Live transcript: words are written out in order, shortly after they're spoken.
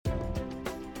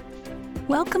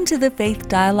Welcome to the Faith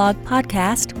Dialogue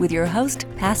podcast with your host,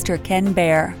 Pastor Ken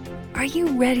Baer. Are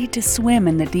you ready to swim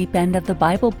in the deep end of the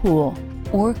Bible pool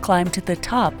or climb to the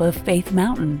top of Faith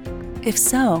Mountain? If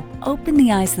so, open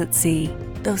the eyes that see,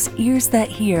 those ears that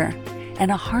hear,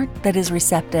 and a heart that is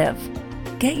receptive.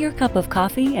 Get your cup of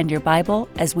coffee and your Bible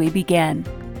as we begin.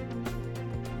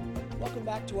 Welcome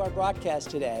back to our broadcast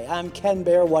today. I'm Ken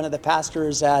Baer, one of the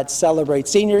pastors at Celebrate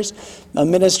Seniors, a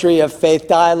ministry of Faith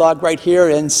Dialogue right here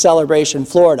in Celebration,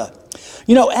 Florida.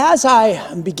 You know, as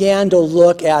I began to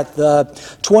look at the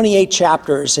 28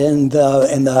 chapters in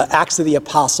the Acts of the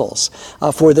Apostles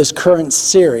for this current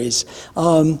series,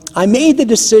 I made the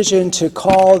decision to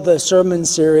call the sermon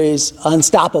series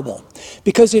Unstoppable.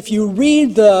 Because if you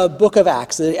read the book of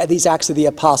Acts, these Acts of the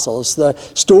Apostles, the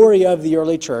story of the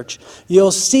early church,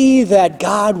 you'll see that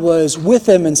God was with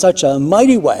them in such a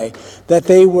mighty way that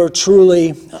they were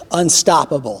truly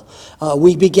unstoppable.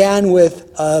 We began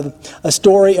with a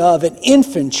story of an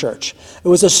infant church. It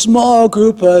was a small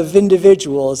group of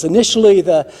individuals, initially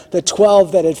the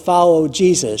 12 that had followed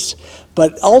Jesus,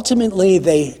 but ultimately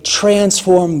they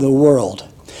transformed the world.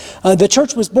 The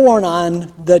church was born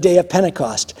on the day of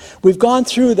Pentecost. We've gone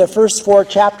through the first 4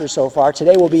 chapters so far.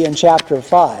 Today we'll be in chapter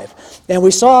 5. And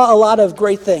we saw a lot of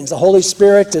great things. The Holy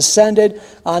Spirit descended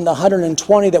on the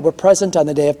 120 that were present on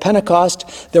the day of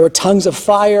Pentecost. There were tongues of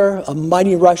fire, a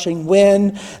mighty rushing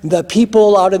wind. The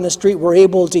people out in the street were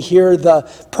able to hear the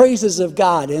praises of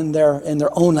God in their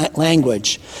own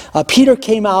language. Peter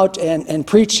came out and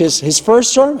preached his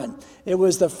first sermon. It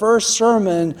was the first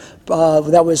sermon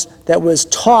that was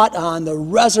taught on the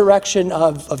resurrection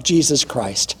of Jesus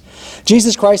Christ.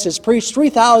 Jesus Christ is preached.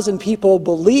 3,000 people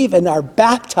believe and are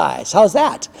baptized. How's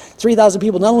that? 3,000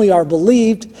 people not only are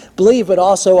believe, but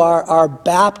also are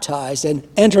baptized and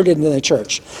entered into the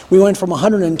church. We went from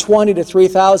 120 to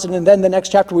 3,000, and then the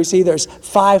next chapter we see there's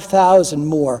 5,000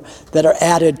 more that are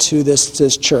added to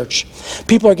this church.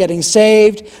 People are getting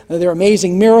saved. There are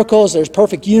amazing miracles. There's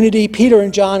perfect unity. Peter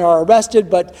and John are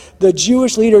arrested, but the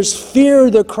Jewish leaders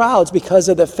fear the crowds because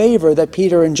of the favor that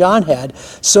Peter and John had,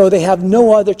 so they have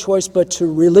no other choice but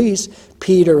to release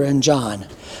Peter and John.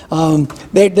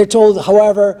 They're told,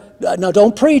 however, no,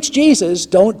 don't preach Jesus.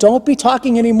 Don't be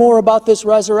talking anymore about this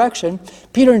resurrection.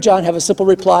 Peter and John have a simple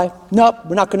reply. Nope,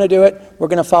 we're not going to do it. We're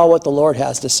going to follow what the Lord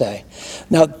has to say.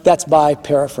 Now, that's by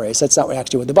paraphrase. That's not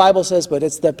actually what the Bible says, but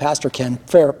it's the Pastor Ken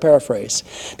paraphrase.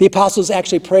 The apostles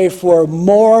actually prayed for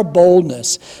more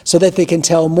boldness so that they can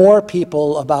tell more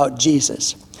people about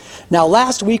Jesus. Now,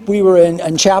 last week we were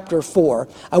in chapter 4.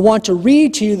 I want to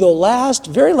read to you the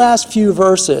very last few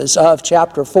verses of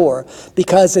chapter 4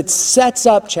 because it sets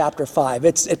up chapter 5.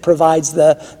 It provides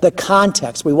the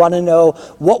context. We want to know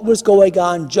what was going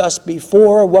on just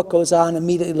before, what goes on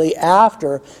immediately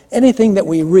after. Anything that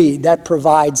we read, that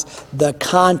provides the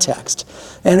context.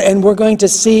 And we're going to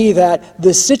see that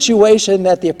the situation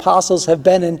that the apostles have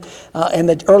been in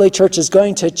the early church is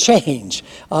going to change.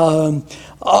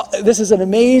 This is an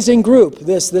amazing group,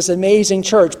 this amazing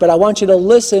church, but I want you to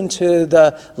listen to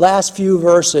the last few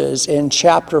verses in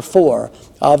chapter 4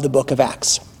 of the book of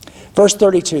Acts. Verse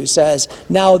 32 says,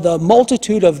 "Now the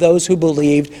multitude of those who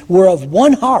believed were of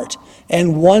one heart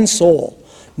and one soul.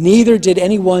 Neither did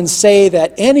anyone say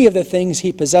that any of the things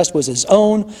he possessed was his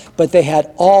own, but they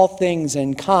had all things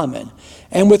in common.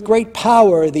 And with great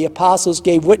power the apostles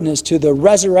gave witness to the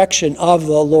resurrection of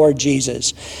the Lord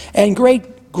Jesus. And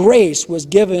great grace was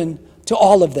given to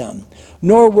all of them.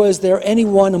 Nor was there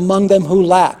anyone among them who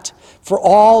lacked. For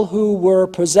all who were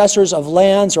possessors of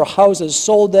lands or houses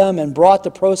sold them and brought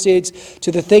the proceeds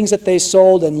to the things that they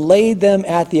sold and laid them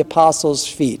at the apostles'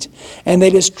 feet. And they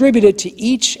distributed to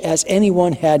each as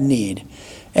anyone had need.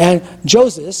 And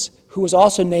Joseph, who was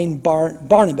also named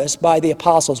Barnabas by the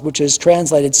apostles, which is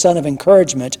translated son of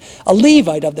encouragement, a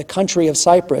Levite of the country of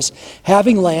Cyprus,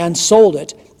 having land, sold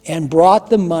it and brought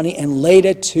the money and laid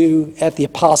it at the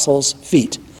apostles'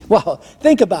 feet." Well,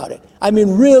 think about it. I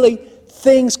mean, really,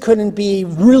 things couldn't be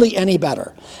really any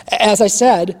better. As I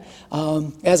said,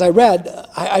 as I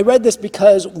read this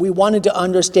because we wanted to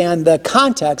understand the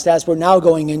context as we're now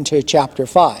going into chapter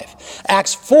 5.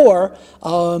 Acts 4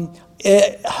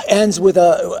 it ends with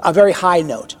a very high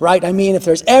note, right? I mean, if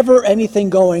there's ever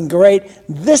anything going great,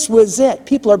 this was it.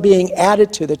 People are being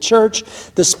added to the church.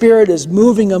 The Spirit is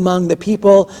moving among the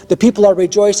people. The people are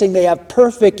rejoicing. They have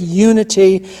perfect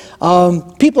unity.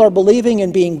 People are believing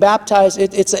and being baptized.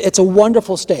 It's a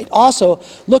wonderful state. Also,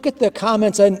 look at the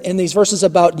comments in these verses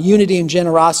about unity and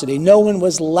generosity. No one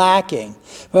was lacking.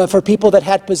 For people that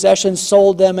had possessions,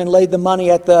 sold them and laid the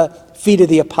money at the feet of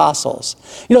the apostles.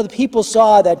 You know, the people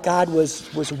saw that God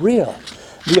was real.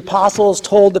 The apostles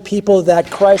told the people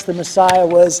that Christ the Messiah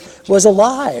was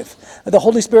alive. The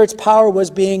Holy Spirit's power was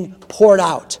being poured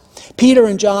out. Peter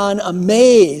and John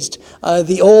amazed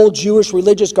the old Jewish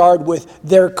religious guard with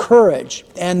their courage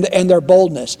and their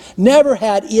boldness. Never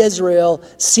had Israel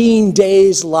seen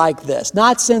days like this,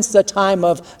 not since the time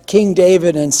of King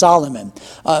David and Solomon.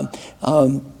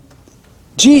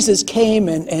 Jesus came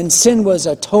and sin was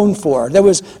atoned for. There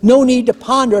was no need to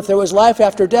ponder if there was life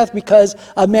after death because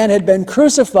a man had been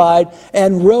crucified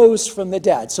and rose from the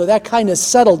dead. So that kind of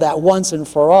settled that once and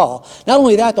for all. Not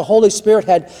only that, the Holy Spirit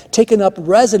had taken up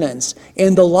residence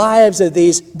in the lives of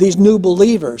these new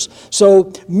believers.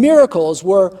 So miracles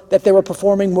that they were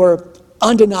performing were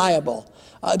undeniable.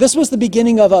 This was the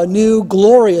beginning of a new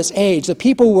glorious age. The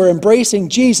people were embracing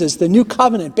Jesus, the new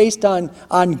covenant based on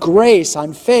grace,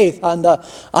 on faith, on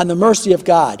the mercy of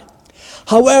God.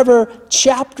 However,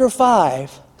 chapter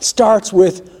 5 starts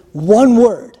with one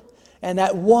word, and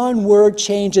that one word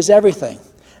changes everything.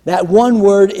 That one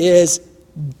word is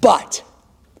but.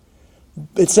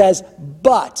 It says,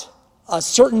 but a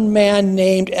certain man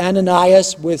named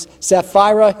Ananias with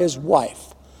Sapphira, his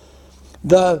wife.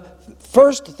 The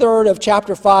first third of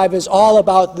chapter 5 is all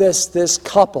about this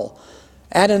couple,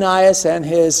 Ananias and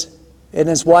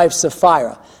his wife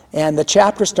Sapphira. And the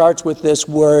chapter starts with this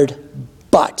word,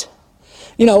 but.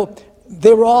 You know,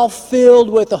 they were all filled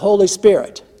with the Holy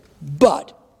Spirit,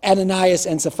 but Ananias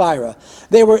and Sapphira.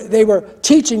 They were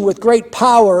teaching with great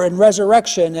power and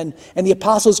resurrection, and the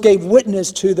apostles gave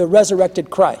witness to the resurrected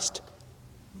Christ.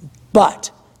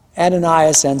 But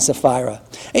Ananias and Sapphira.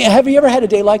 Have you ever had a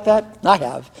day like that? I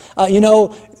have.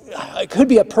 It could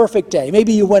be a perfect day.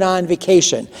 Maybe you went on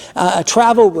vacation.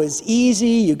 Travel was easy.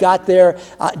 You got there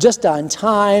just on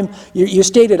time. You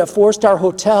stayed at a 4-star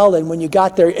hotel, and when you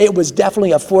got there, it was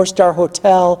definitely a 4-star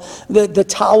hotel. The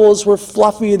towels were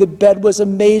fluffy. The bed was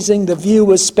amazing. The view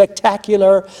was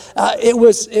spectacular. It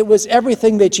was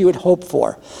everything that you would hope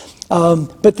for.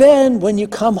 But then when you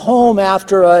come home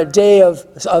after a day of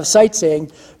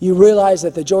sightseeing, you realize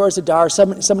that the doors ajar,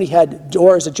 somebody had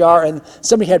doors ajar, and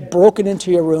somebody had broken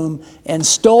into your room and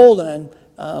stolen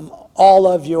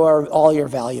all your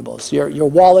valuables. Your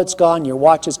wallet's gone, your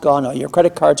watch is gone, all your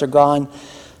credit cards are gone.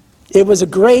 It was a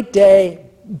great day,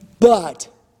 but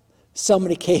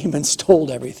somebody came and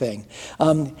stole everything.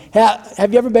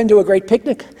 Have you ever been to a great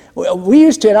picnic?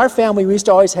 In our family, we used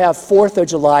to always have 4th of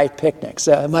July picnics.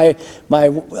 My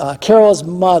Carol's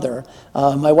mother,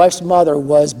 my wife's mother,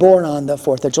 was born on the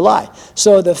 4th of July.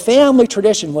 So the family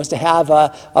tradition was to have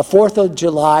a 4th of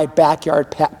July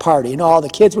backyard party. And all the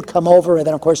kids would come over, and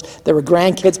then, of course, there were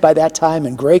grandkids by that time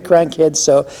and great-grandkids.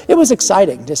 So it was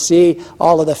exciting to see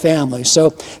all of the family.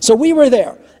 So we were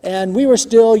there. And we were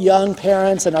still young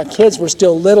parents, and our kids were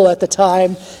still little at the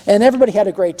time, and everybody had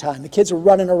a great time. The kids were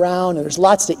running around, and there was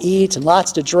lots to eat and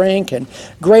lots to drink and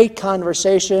great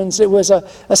conversations. It was a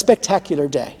spectacular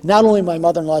day. Not only my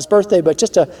mother-in-law's birthday, but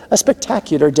just a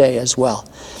spectacular day as well.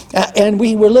 And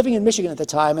we were living in Michigan at the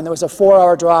time, and there was a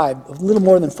 4-hour drive, a little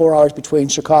more than 4 hours between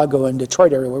Chicago and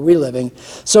Detroit area where we were living.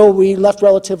 So we left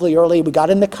relatively early. We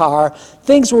got in the car.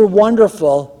 Things were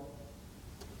wonderful,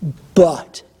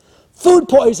 but food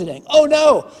poisoning. Oh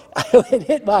no! It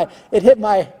hit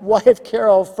my wife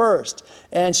Carol first,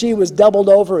 and she was doubled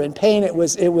over in pain. It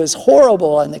was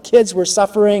horrible, and the kids were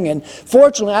suffering. And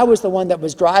fortunately, I was the one that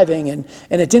was driving, and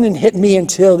it didn't hit me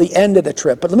until the end of the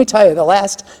trip. But let me tell you, the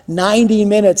last 90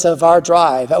 minutes of our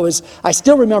drive, I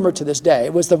still remember to this day.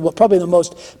 It was probably the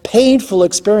most painful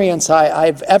experience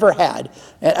I've ever had,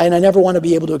 and I never want to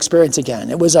be able to experience again.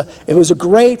 It was a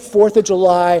great 4th of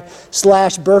July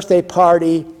 / birthday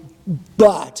party.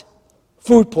 But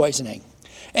food poisoning.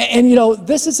 And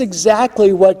this is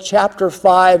exactly what chapter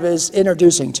 5 is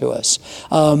introducing to us.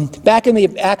 Back in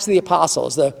the Acts of the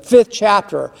Apostles, the 5th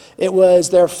chapter, it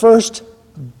was their first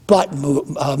but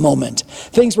moment.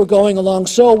 Things were going along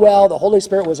so well. The Holy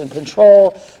Spirit was in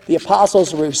control. The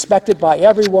apostles were respected by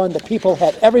everyone. The people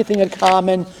had everything in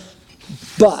common.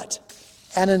 But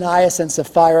Ananias and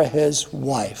Sapphira, his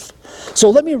wife. So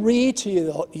let me read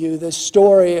to you this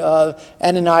story of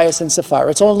Ananias and Sapphira.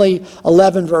 It's only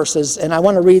 11 verses, and I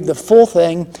want to read the full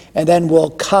thing, and then we'll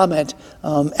comment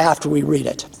after we read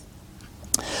it.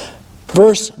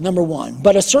 Verse number 1.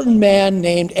 But a certain man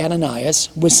named Ananias,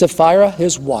 with Sapphira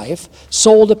his wife,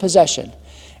 sold a possession,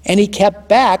 and he kept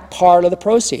back part of the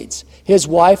proceeds. His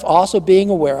wife also being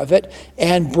aware of it,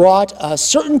 and brought a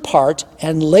certain part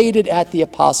and laid it at the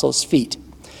apostles' feet.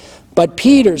 But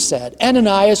Peter said,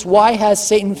 Ananias, why has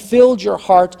Satan filled your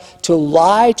heart to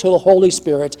lie to the Holy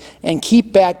Spirit and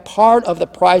keep back part of the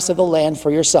price of the land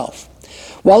for yourself?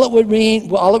 While it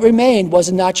remained, was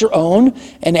it not your own?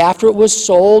 And after it was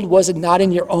sold, was it not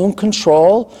in your own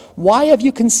control? Why have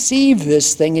you conceived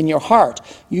this thing in your heart?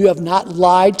 You have not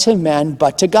lied to men,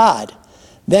 but to God."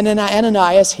 Then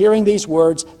Ananias, hearing these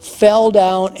words, fell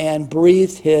down and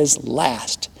breathed his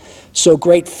last. So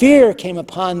great fear came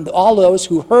upon all those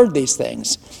who heard these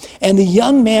things. And the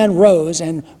young man rose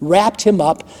and wrapped him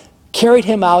up, carried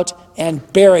him out, and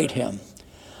buried him.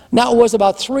 Now it was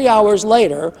about 3 hours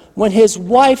later when his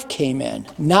wife came in,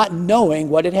 not knowing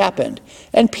what had happened.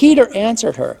 And Peter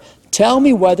answered her, "Tell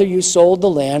me whether you sold the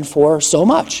land for so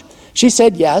much." She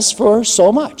said, "Yes, for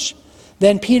so much."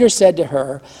 Then Peter said to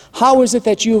her, "How is it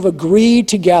that you have agreed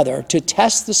together to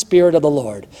test the Spirit of the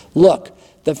Lord? Look,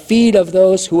 the feet of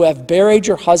those who have buried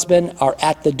your husband are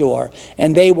at the door,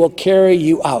 and they will carry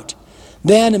you out."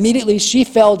 Then immediately she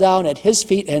fell down at his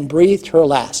feet and breathed her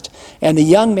last. And the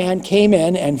young man came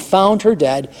in and found her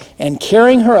dead, and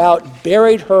carrying her out,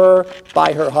 buried her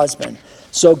by her husband.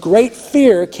 So great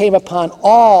fear came upon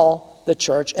all the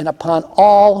church and upon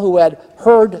all who had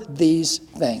heard these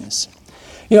things.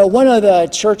 You know, one of the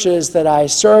churches that I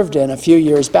served in a few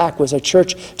years back was a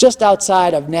church just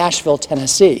outside of Nashville,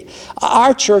 Tennessee.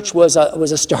 Our church was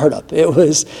a startup. It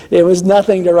was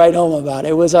nothing to write home about.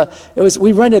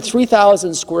 We rented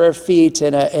 3,000 square feet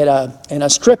in a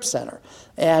strip center.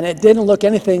 And it didn't look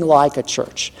anything like a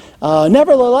church.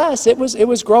 Nevertheless, it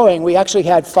was growing. We actually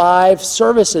had 5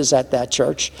 services at that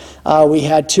church. We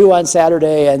had 2 on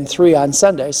Saturday and 3 on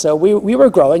Sunday. So we were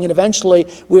growing, and eventually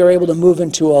we were able to move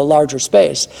into a larger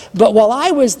space. But while I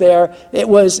was there, it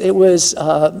was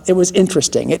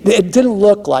interesting. It didn't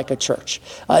look like a church.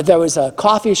 There was a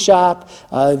coffee shop.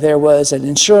 There was an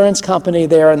insurance company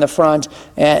there in the front,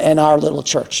 and our little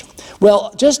church.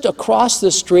 Well, just across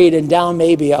the street and down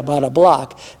maybe about a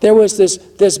block, there was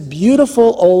this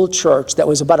beautiful old church that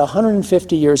was about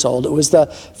 150 years old. It was the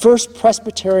First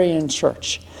Presbyterian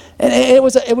Church. And it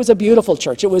was a beautiful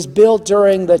church. It was built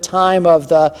during the time of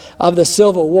the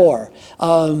Civil War.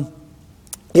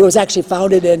 It was actually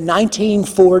founded in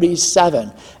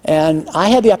 1947, and I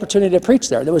had the opportunity to preach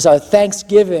there. There was a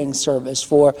Thanksgiving service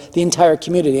for the entire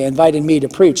community. They invited me to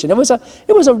preach, and it was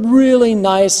a really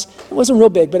nice. It wasn't real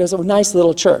big, but it was a nice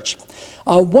little church.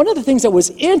 One of the things that was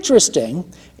interesting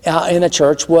in the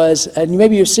church was, and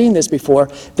maybe you've seen this before,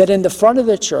 that in the front of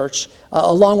the church,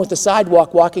 along with the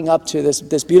sidewalk walking up to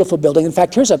this beautiful building. In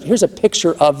fact, here's a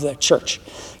picture of the church.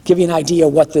 Give you an idea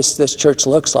what this church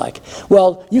looks like.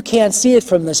 Well, you can't see it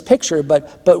from this picture,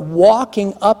 but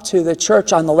walking up to the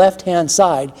church on the left-hand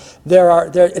side,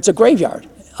 it's a graveyard.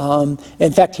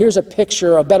 In fact, here's a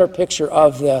better picture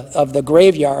of the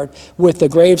graveyard with the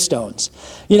gravestones.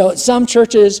 You know, some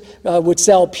churches would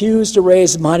sell pews to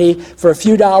raise money. For a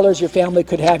few dollars, your family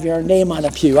could have your name on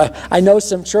a pew. I know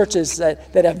some churches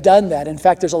that have done that. In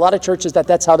fact, there's a lot of churches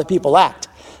that's how the people act.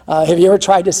 Have you ever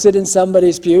tried to sit in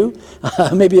somebody's pew?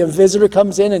 Maybe a visitor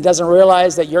comes in and doesn't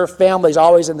realize that your family's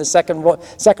always in the second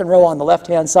row on the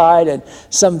left-hand side, and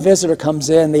some visitor comes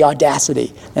in, the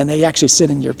audacity, and they actually sit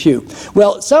in your pew.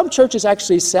 Well, some churches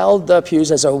actually sell the pews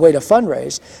as a way to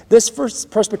fundraise. This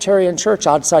First Presbyterian Church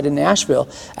outside of Nashville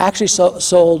actually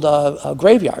sold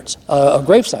graveyards,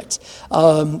 gravesites.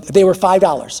 They were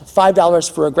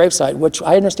 $5 for a gravesite, which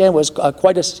I understand was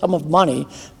quite a sum of money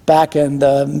back in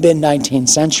the mid-19th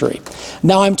century.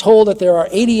 Now I'm told that there are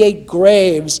 88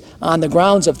 graves on the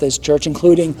grounds of this church,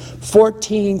 including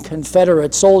 14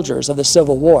 Confederate soldiers of the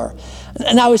Civil War.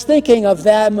 And I was thinking of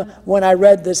them when I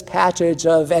read this passage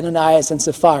of Ananias and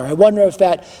Sapphira. I wonder if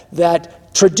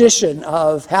that tradition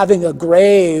of having a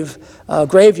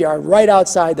graveyard right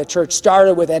outside the church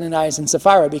started with Ananias and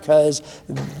Sapphira, because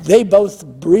they both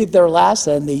breathed their last,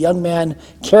 and the young man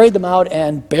carried them out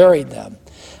and buried them.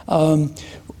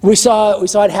 We saw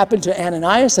it happen to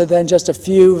Ananias, and then just a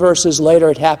few verses later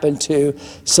it happened to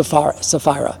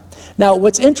Sapphira. Now,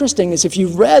 what's interesting is if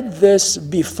you've read this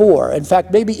before, in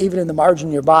fact, maybe even in the margin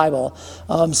of your Bible,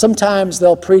 sometimes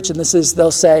they'll preach and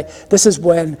they'll say, this is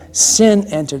when sin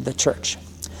entered the church.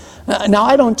 Now,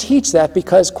 I don't teach that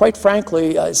because, quite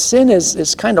frankly, sin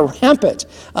is kind of rampant.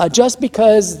 Just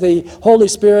because the Holy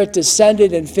Spirit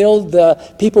descended and filled the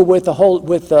people with the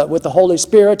Holy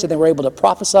Spirit, and they were able to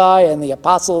prophesy, and the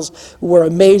apostles were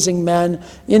amazing men,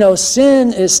 you know,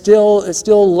 sin is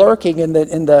still lurking in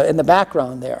the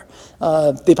background there.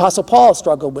 The Apostle Paul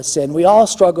struggled with sin. We all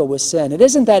struggle with sin. It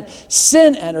isn't that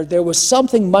sin entered. There was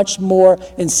something much more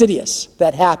insidious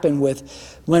that happened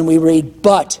when we read,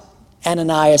 but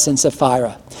Ananias and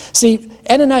Sapphira. See,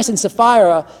 Ananias and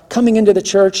Sapphira coming into the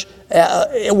church,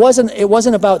 it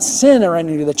wasn't about sin or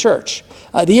entering the church.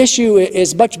 The issue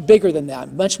is much bigger than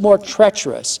that, much more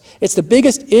treacherous. It's the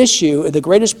biggest issue, the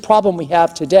greatest problem we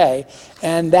have today,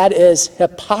 and that is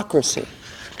hypocrisy.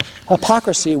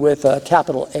 Hypocrisy with a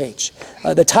capital H.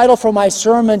 The title for my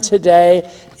sermon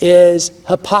today is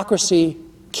Hypocrisy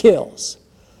Kills.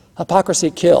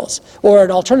 Hypocrisy kills. Or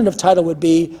an alternative title would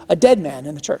be A Dead Man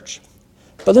in the Church.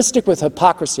 But let's stick with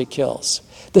hypocrisy kills.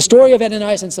 The story of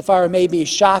Ananias and Sapphira may be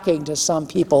shocking to some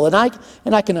people, and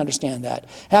I can understand that.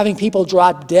 Having people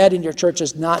drop dead in your church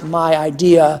is not my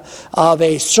idea of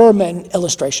a sermon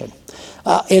illustration.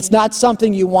 It's not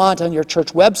something you want on your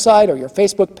church website or your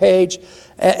Facebook page,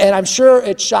 and I'm sure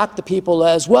it shocked the people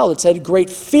as well. It said great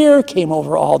fear came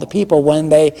over all the people when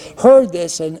they heard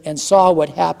this and saw what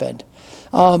happened.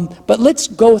 But let's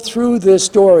go through this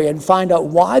story and find out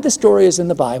why the story is in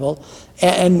the Bible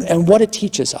and what it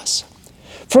teaches us.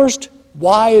 First,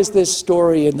 why is this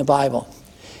story in the Bible?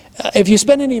 If you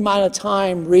spend any amount of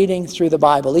time reading through the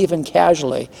Bible, even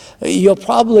casually, you'll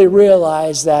probably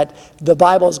realize that the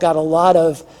Bible's got a lot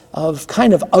of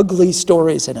kind of ugly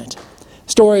stories in it.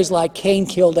 Stories like Cain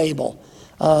killed Abel,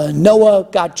 Noah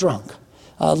got drunk,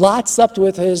 Lot slept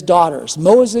with his daughters.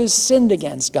 Moses sinned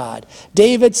against God.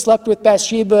 David slept with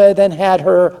Bathsheba, then had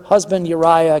her husband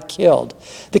Uriah killed.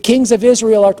 The kings of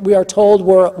Israel, we are told,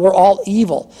 were all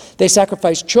evil. They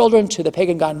sacrificed children to the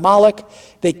pagan god Moloch.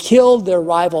 They killed their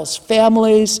rivals'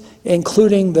 families,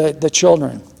 including the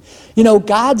children. You know,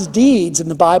 God's deeds in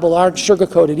the Bible aren't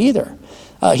sugar-coated either.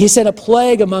 He sent a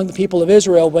plague among the people of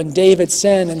Israel when David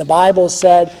sinned, and the Bible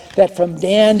said that from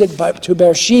Dan to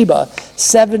Beersheba,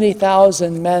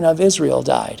 70,000 men of Israel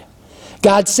died.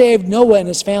 God saved Noah and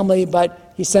his family,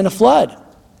 but he sent a flood.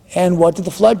 And what did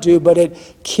the flood do? But it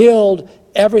killed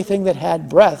everything that had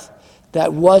breath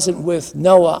that wasn't with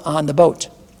Noah on the boat.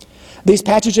 These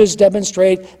passages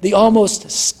demonstrate the almost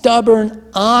stubborn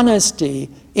honesty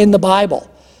in the Bible.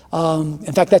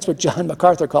 In fact, that's what John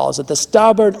MacArthur calls it, the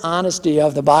stubborn honesty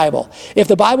of the Bible. If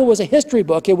the Bible was a history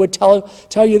book, it would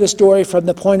tell you the story from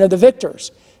the point of the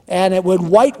victors, and it would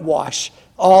whitewash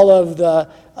all of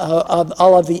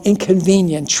the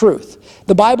inconvenient truth.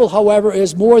 The Bible, however,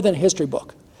 is more than a history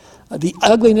book. The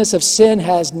ugliness of sin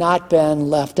has not been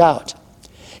left out.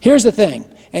 Here's the thing,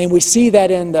 and we see that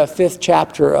in the 5th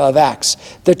chapter of Acts.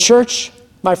 The church,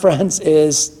 my friends,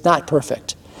 is not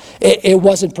perfect. It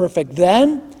wasn't perfect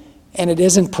then, and it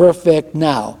isn't perfect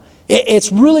now.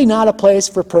 It's really not a place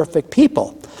for perfect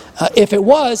people. If it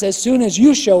was, as soon as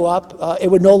you show up, it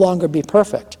would no longer be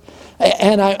perfect.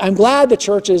 And I'm glad the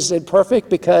church is imperfect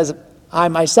because I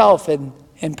myself am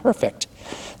imperfect.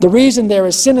 The reason there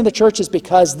is sin in the church is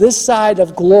because this side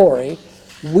of glory,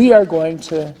 we are going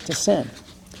to sin.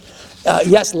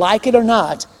 Yes, like it or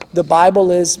not, the Bible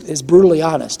is brutally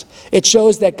honest. It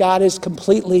shows that God is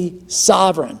completely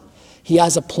sovereign. He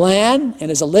has a plan and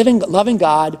is a loving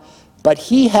God, but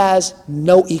he has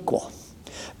no equal.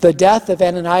 The death of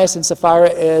Ananias and Sapphira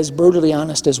is brutally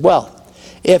honest as well.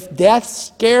 If death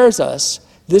scares us,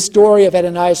 this story of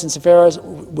Ananias and Sapphira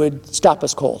would stop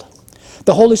us cold.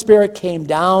 The Holy Spirit came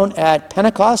down at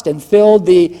Pentecost and filled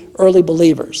the early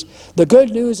believers. The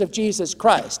good news of Jesus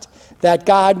Christ, that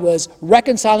God was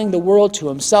reconciling the world to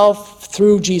himself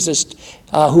through Jesus,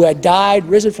 who had died,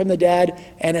 risen from the dead,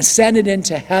 and ascended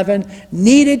into heaven,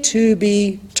 needed to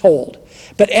be told.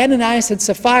 But Ananias and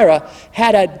Sapphira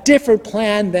had a different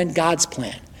plan than God's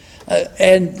plan.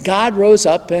 And God rose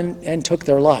up and took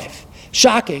their life.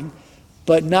 Shocking,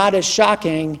 but not as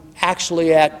shocking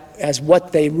actually as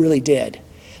what they really did.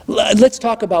 Let's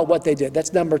talk about what they did.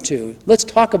 That's number 2. Let's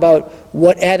talk about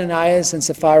what Ananias and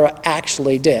Sapphira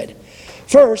actually did.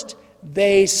 First,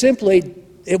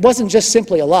 it wasn't just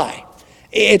simply a lie.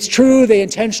 It's true, they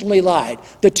intentionally lied.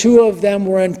 The two of them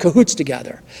were in cahoots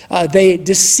together. They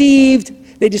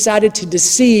decided to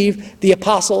deceive the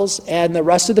apostles and the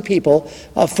rest of the people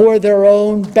for their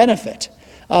own benefit.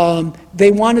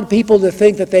 They wanted people to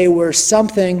think that they were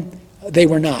something they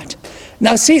were not.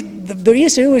 Now, see, the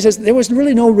issue is there was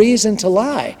really no reason to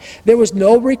lie. There was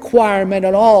no requirement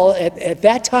at all at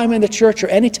that time in the church or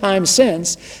any time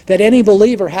since that any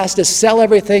believer has to sell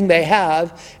everything they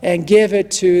have and give it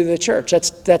to the church.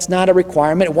 That's not a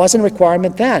requirement. It wasn't a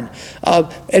requirement then.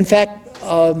 In fact,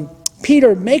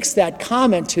 Peter makes that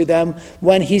comment to them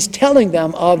when he's telling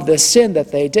them of the sin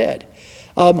that they did.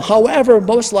 However,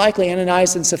 most likely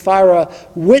Ananias and Sapphira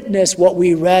witnessed what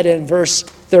we read in verse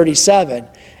 37.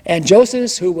 And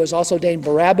Joseph, who was also named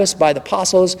Barabbas by the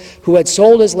apostles, who had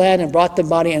sold his land and brought the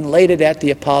money and laid it at the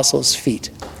apostles'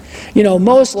 feet.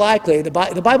 Most likely, the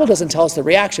Bible doesn't tell us the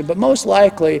reaction, but most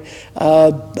likely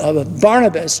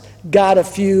Barnabas got a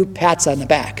few pats on the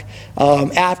back.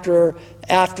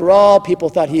 After all, people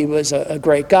thought he was a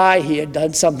great guy. He had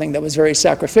done something that was very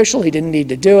sacrificial. He didn't need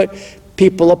to do it.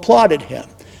 People applauded him.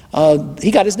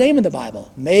 He got his name in the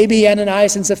Bible. Maybe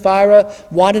Ananias and Sapphira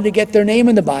wanted to get their name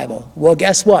in the Bible. Well,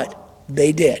 guess what?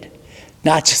 They did.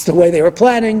 Not just the way they were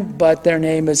planning, but their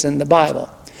name is in the Bible.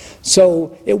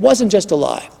 So it wasn't just a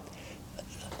lie.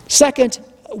 Second,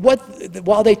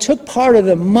 while they took part of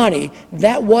the money,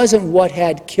 that wasn't what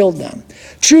had killed them.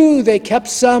 True, they kept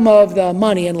some of the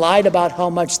money and lied about how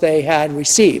much they had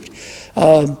received.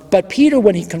 But Peter,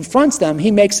 when he confronts them,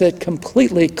 he makes it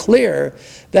completely clear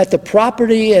that the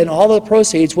property and all the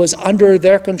proceeds was under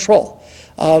their control.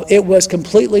 It was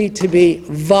completely to be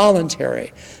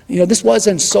voluntary. This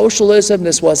wasn't socialism,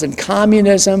 this wasn't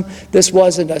communism, this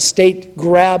wasn't a state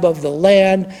grab of the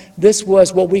land. This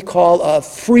was what we call a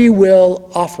free will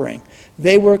offering.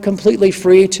 They were completely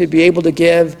free to be able to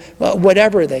give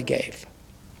whatever they gave.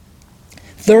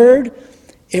 Third,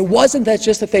 it wasn't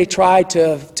just that they tried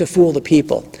to fool the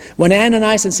people. When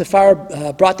Ananias and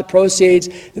Sapphira brought the proceeds,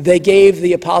 they gave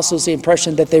the apostles the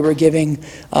impression that they were giving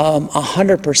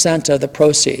 100% of the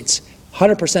proceeds.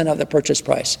 100% of the purchase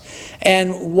price.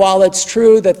 And while it's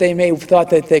true that they may have thought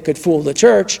that they could fool the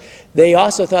church, they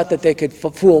also thought that they could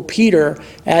fool Peter,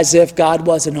 as if God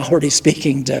wasn't already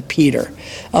speaking to Peter.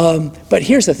 But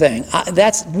here's the thing,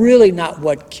 that's really not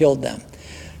what killed them.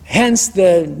 Hence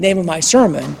the name of my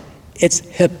sermon, it's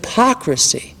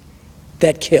hypocrisy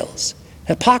that kills.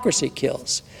 Hypocrisy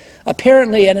kills.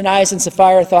 Apparently Ananias and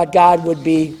Sapphira thought God would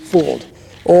be fooled,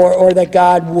 or that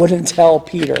God wouldn't tell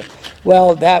Peter.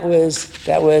 Well, that was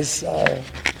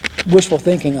wishful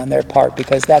thinking on their part,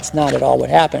 because that's not at all what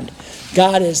happened.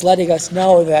 God is letting us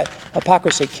know that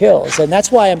hypocrisy kills, and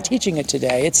that's why I'm teaching it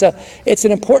today. It's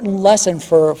an important lesson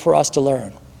for us to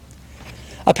learn.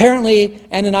 Apparently,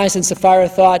 Ananias and Sapphira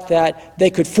thought that they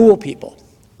could fool people,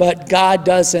 but God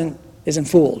isn't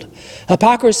fooled.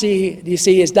 Hypocrisy, you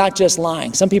see, is not just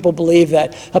lying. Some people believe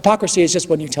that hypocrisy is just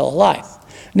when you tell a lie.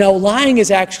 No, lying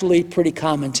is actually pretty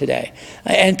common today.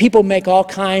 And people make all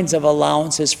kinds of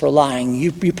allowances for lying.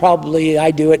 You probably,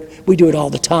 I do it, we do it all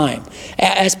the time.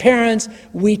 As parents,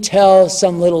 we tell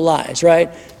some little lies, right?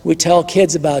 We tell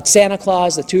kids about Santa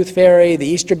Claus, the Tooth Fairy, the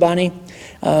Easter Bunny.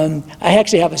 I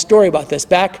actually have a story about this.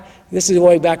 This is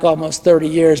going back almost 30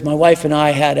 years. My wife and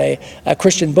I had a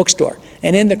Christian bookstore.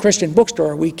 And in the Christian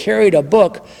bookstore, we carried a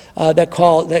book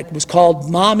that was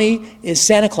called Mommy, Is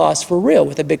Santa Claus for Real?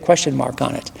 With a big question mark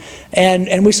on it.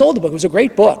 And we sold the book. It was a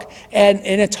great book. And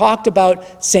it talked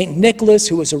about St. Nicholas,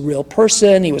 who was a real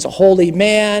person. He was a holy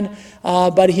man,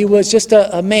 but he was just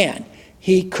a man.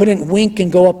 He couldn't wink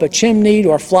and go up a chimney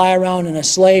or fly around in a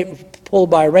sleigh pulled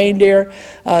by reindeer.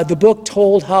 The book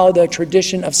told how the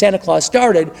tradition of Santa Claus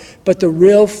started, but the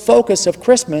real focus of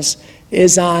Christmas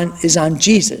is on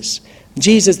Jesus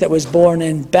that was born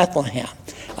in Bethlehem.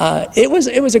 It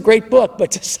was a great book,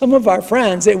 but to some of our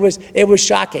friends, it was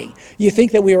shocking. You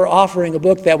think that we were offering a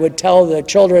book that would tell the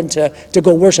children to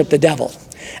go worship the devil.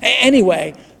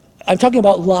 Anyway, I'm talking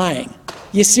about lying.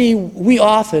 You see, we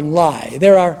often lie.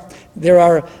 There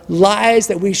are lies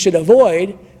that we should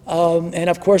avoid. And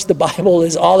of course, the Bible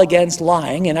is all against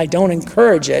lying, and I don't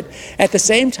encourage it. At the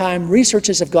same time,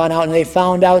 researchers have gone out and they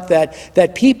found out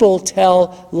that people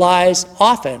tell lies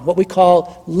often, what we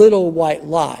call little white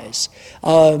lies.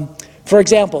 For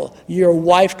example, your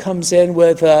wife comes in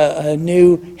with a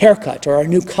new haircut or a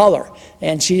new color,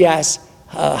 and she asks,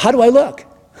 how do I look?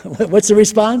 What's the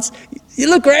response? You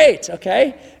look great,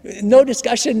 okay? No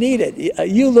discussion needed.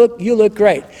 You look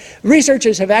great.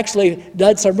 Researchers have actually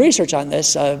done some research on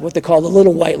this, what they call the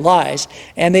little white lies,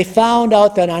 and they found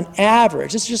out that on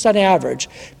average, this is just on average,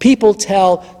 people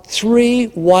tell 3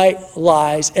 white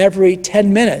lies every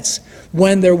 10 minutes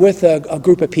when they're with a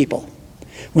group of people.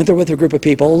 When they're with a group of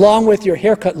people, along with your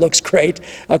haircut looks great.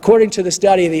 According to the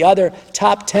study, the other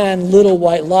top 10 little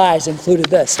white lies included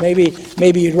this.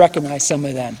 Maybe you'd recognize some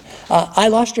of them. I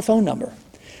lost your phone number.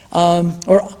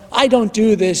 Or I don't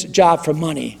do this job for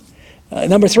money.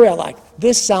 Number 3, I like,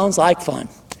 this sounds like fun.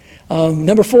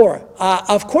 Number 4,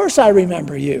 of course I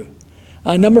remember you.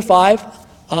 Number 5,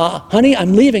 honey,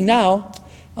 I'm leaving now.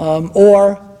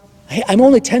 Or, hey, I'm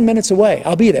only 10 minutes away.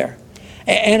 I'll be there.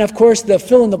 And of course, the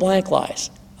fill-in-the-blank lies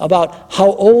about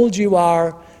how old you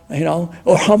are,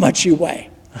 or how much you weigh.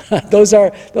 Those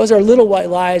are little white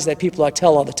lies that people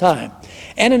tell all the time.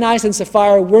 Ananias and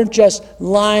Sapphira weren't just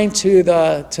lying to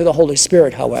the Holy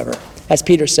Spirit, however, as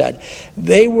Peter said.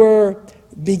 They were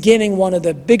beginning one of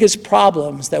the biggest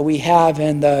problems that we have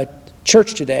in the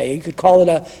church today. You could call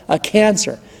it a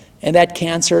cancer, and that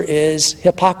cancer is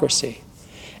hypocrisy.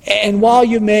 And while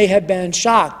you may have been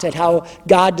shocked at how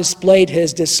God displayed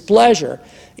his displeasure,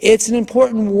 it's an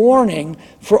important warning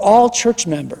for all church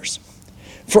members,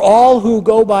 for all who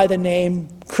go by the name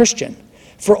Christian,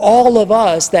 for all of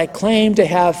us that claim to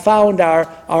have found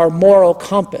our moral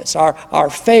compass, our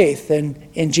faith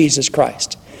in Jesus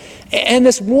Christ. And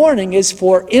this warning is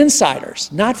for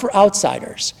insiders, not for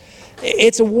outsiders.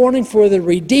 It's a warning for the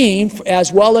redeemed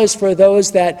as well as for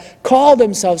those that call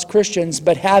themselves Christians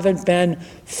but haven't been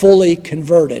fully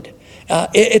converted.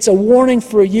 It's a warning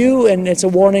for you, and it's a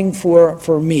warning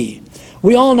for me.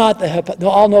 We all know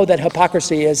that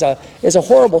hypocrisy is a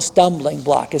horrible stumbling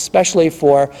block, especially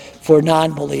for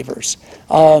non-believers.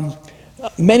 For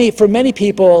many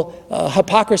people,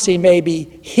 hypocrisy may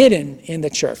be hidden in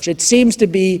the church. It seems to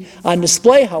be on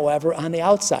display, however, on the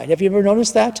outside. Have you ever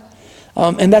noticed that?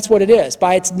 And that's what it is.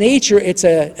 By its nature, it's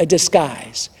a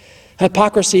disguise.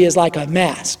 Hypocrisy is like a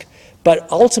mask,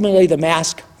 but ultimately the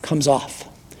mask comes off.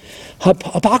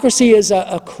 Hypocrisy is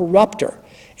a corrupter,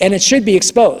 and it should be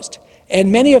exposed. And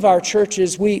many of our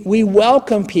churches, we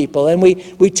welcome people, and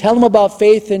we tell them about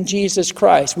faith in Jesus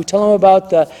Christ. We tell them about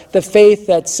the faith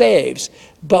that saves,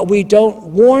 but we don't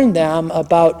warn them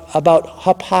about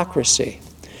hypocrisy.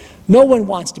 No one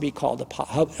wants to be called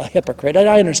a hypocrite, and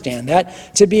I understand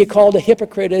that. To be called a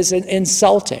hypocrite is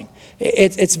insulting.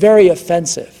 It's very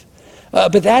offensive.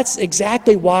 But that's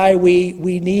exactly why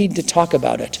we need to talk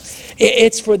about it.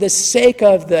 It's for the sake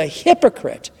of the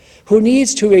hypocrite who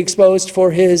needs to be exposed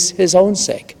for his own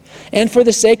sake, and for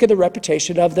the sake of the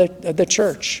reputation of the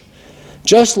church.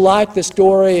 Just like the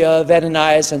story of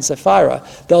Ananias and Sapphira,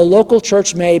 the local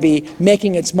church may be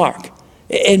making its mark.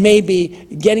 It may be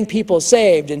getting people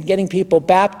saved and getting people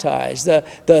baptized.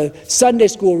 The Sunday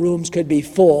school rooms could be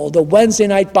full. The Wednesday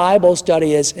night Bible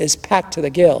study is packed to the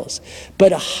gills.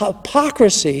 But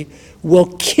hypocrisy will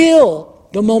kill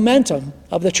the momentum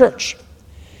of the church.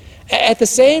 At the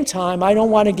same time, I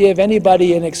don't want to give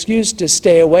anybody an excuse to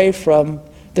stay away from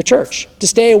the church, to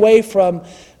stay away from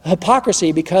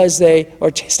hypocrisy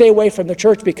stay away from the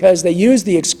church because they use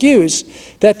the excuse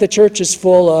that the church is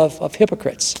full of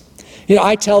hypocrites.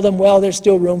 I tell them, well, there's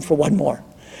still room for one more.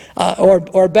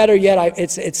 Or better yet,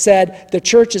 it's said the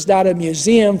church is not a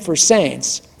museum for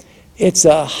saints. It's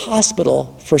a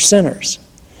hospital for sinners.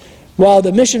 While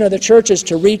the mission of the church is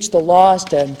to reach the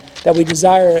lost, and that we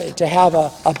desire to have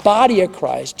a body of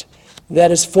Christ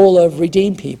that is full of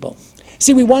redeemed people.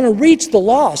 See, we want to reach the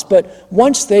lost, but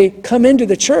once they come into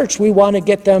the church, we want to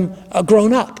get them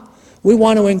grown up. We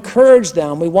want to encourage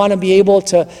them. We want to be able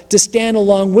to stand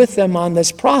along with them on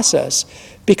this process,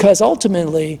 because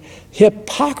ultimately,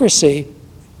 hypocrisy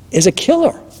is a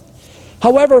killer.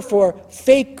 However, for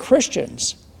fake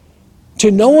Christians, to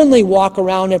knowingly walk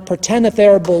around and pretend that they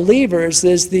are believers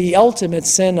is the ultimate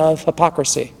sin of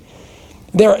hypocrisy.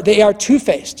 They are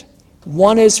two-faced.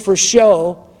 One is for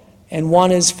show, and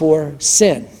one is for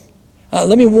sin.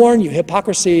 Let me warn you,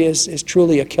 hypocrisy is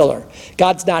truly a killer.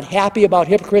 God's not happy about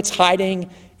hypocrites hiding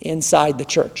inside the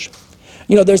church.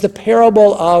 There's the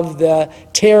parable of the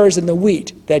tares and the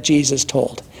wheat that Jesus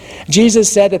told.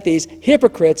 Jesus said that these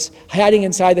hypocrites hiding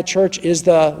inside the church is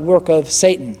the work of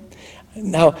Satan.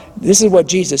 Now, this is what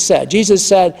Jesus said. Jesus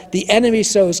said, the enemy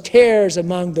sows tares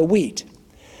among the wheat.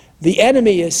 The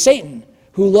enemy is Satan,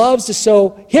 who loves to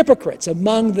sow hypocrites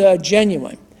among the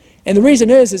genuine. And the reason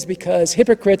is because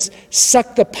hypocrites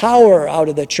suck the power out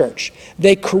of the church.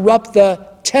 They corrupt the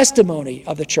testimony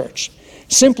of the church.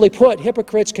 Simply put,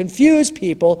 hypocrites confuse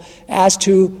people as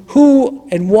to who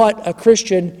and what a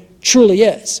Christian truly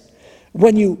is.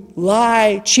 When you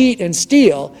lie, cheat, and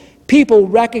steal, people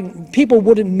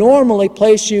wouldn't normally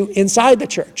place you inside the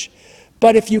church.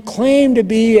 But if you claim to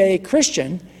be a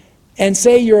Christian and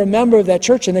say you're a member of that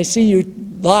church and they see you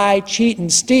lie, cheat,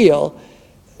 and steal,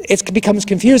 it becomes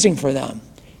confusing for them,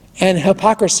 and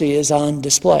hypocrisy is on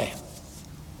display.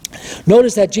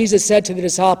 Notice that Jesus said to the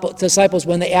disciples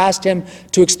when they asked him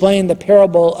to explain the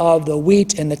parable of the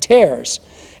wheat and the tares.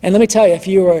 And let me tell you, if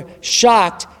you were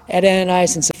shocked at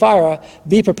Ananias and Sapphira,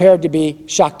 be prepared to be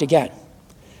shocked again.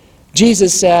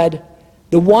 Jesus said,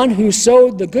 the one who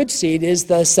sowed the good seed is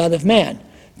the Son of Man.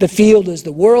 The field is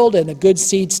the world, and the good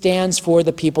seed stands for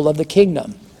the people of the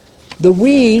kingdom. The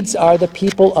weeds are the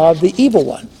people of the evil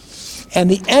one, and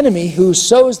the enemy who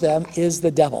sows them is the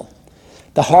devil.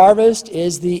 The harvest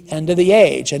is the end of the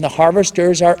age, and the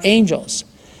harvesters are angels.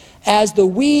 As the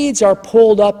weeds are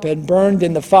pulled up and burned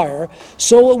in the fire,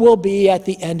 so it will be at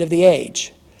the end of the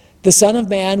age. The Son of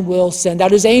Man will send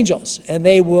out his angels, and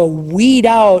they will weed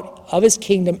out of his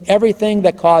kingdom everything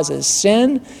that causes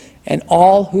sin and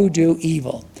all who do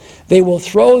evil. They will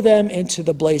throw them into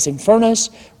the blazing furnace,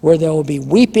 where there will be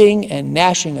weeping and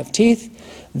gnashing of teeth.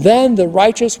 Then the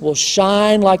righteous will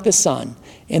shine like the sun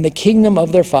in the kingdom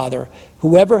of their Father.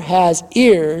 Whoever has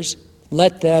ears,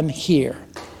 let them hear.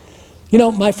 You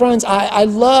know, my friends, I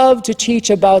love to teach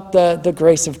about the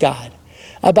grace of God,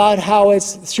 about how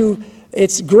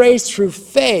it's grace through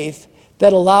faith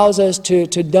that allows us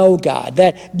to know God,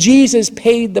 that Jesus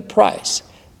paid the price,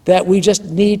 that we just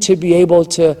need to be able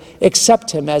to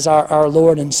accept him as our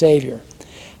Lord and Savior.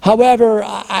 However,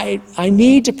 I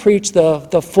need to preach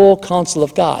the full counsel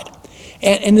of God.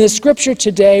 And in the scripture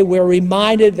today, we're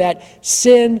reminded that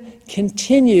sin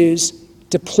continues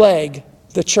to plague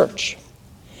the church.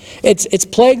 It's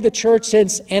plagued the church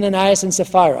since Ananias and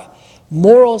Sapphira.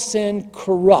 Moral sin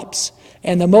corrupts,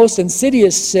 and the most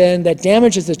insidious sin that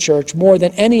damages the church more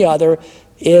than any other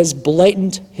is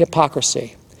blatant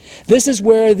hypocrisy. This is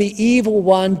where the evil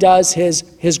one does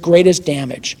his greatest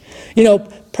damage. You know,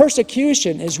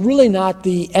 persecution is really not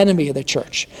the enemy of the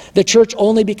church. The church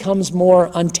only becomes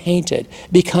more untainted,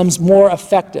 becomes more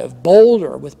effective,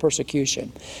 bolder with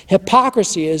persecution.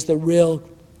 Hypocrisy is the real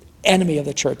enemy of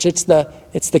the church. It's the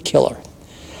killer.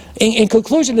 In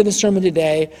conclusion to the sermon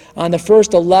today, on the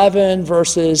first 11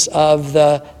 verses of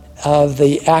the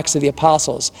Acts of the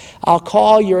Apostles, I'll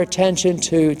call your attention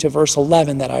to verse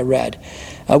 11 that I read.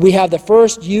 We have the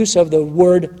first use of the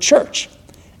word church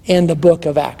in the book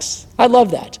of Acts. I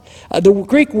love that. The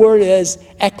Greek word is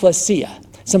ekklesia,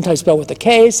 sometimes spelled with a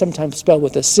K, sometimes spelled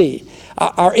with a C.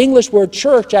 Our English word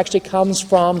church actually comes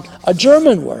from a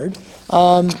German word,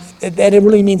 and it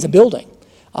really means a building.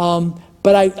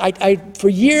 But I for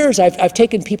years, I've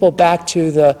taken people back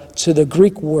to the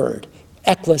Greek word,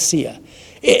 ekklesia.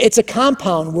 It's a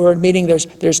compound word, meaning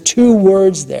there's two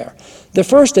words there. The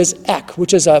first is ek,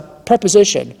 which is a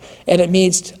preposition, and it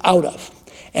means out of.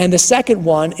 And the second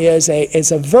one is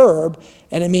a verb,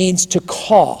 and it means to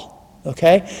call.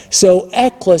 Okay? So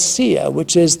ekklesia,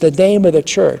 which is the name of the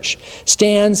church,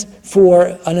 stands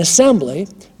for an assembly,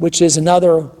 which is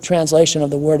another translation of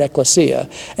the word ekklesia,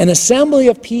 an assembly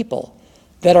of people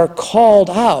that are called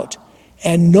out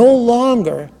and no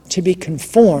longer to be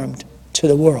conformed to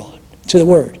the world, to the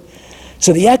word.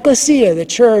 So the ekklesia, the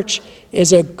church,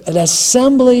 is an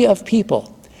assembly of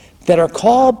people that are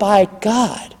called by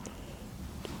God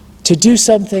to do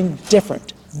something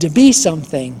different, to be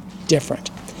something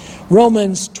different.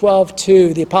 Romans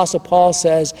 12:2, the Apostle Paul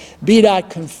says, "Be not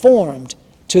conformed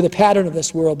to the pattern of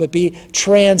this world, but be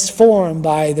transformed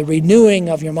by the renewing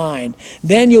of your mind.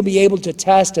 Then you'll be able to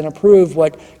test and approve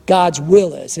what God's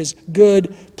will is, his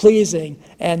good, pleasing,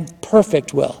 and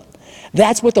perfect will."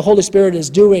 That's what the Holy Spirit is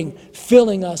doing,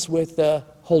 filling us with the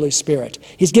Holy Spirit.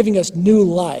 He's giving us new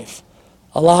life,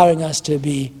 allowing us to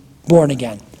be born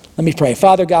again. Let me pray.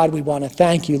 Father God, we want to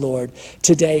thank you, Lord,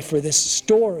 today for this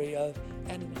story of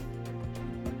enemy.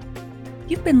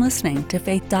 You've been listening to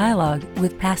Faith Dialogue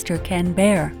with Pastor Ken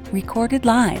Baer, recorded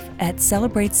live at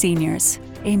Celebrate Seniors,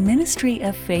 a ministry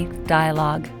of Faith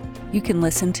Dialogue. You can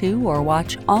listen to or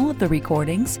watch all of the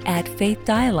recordings at Faith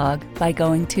Dialogue by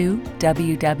going to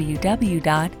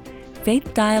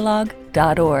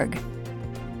www.faithdialogue.org.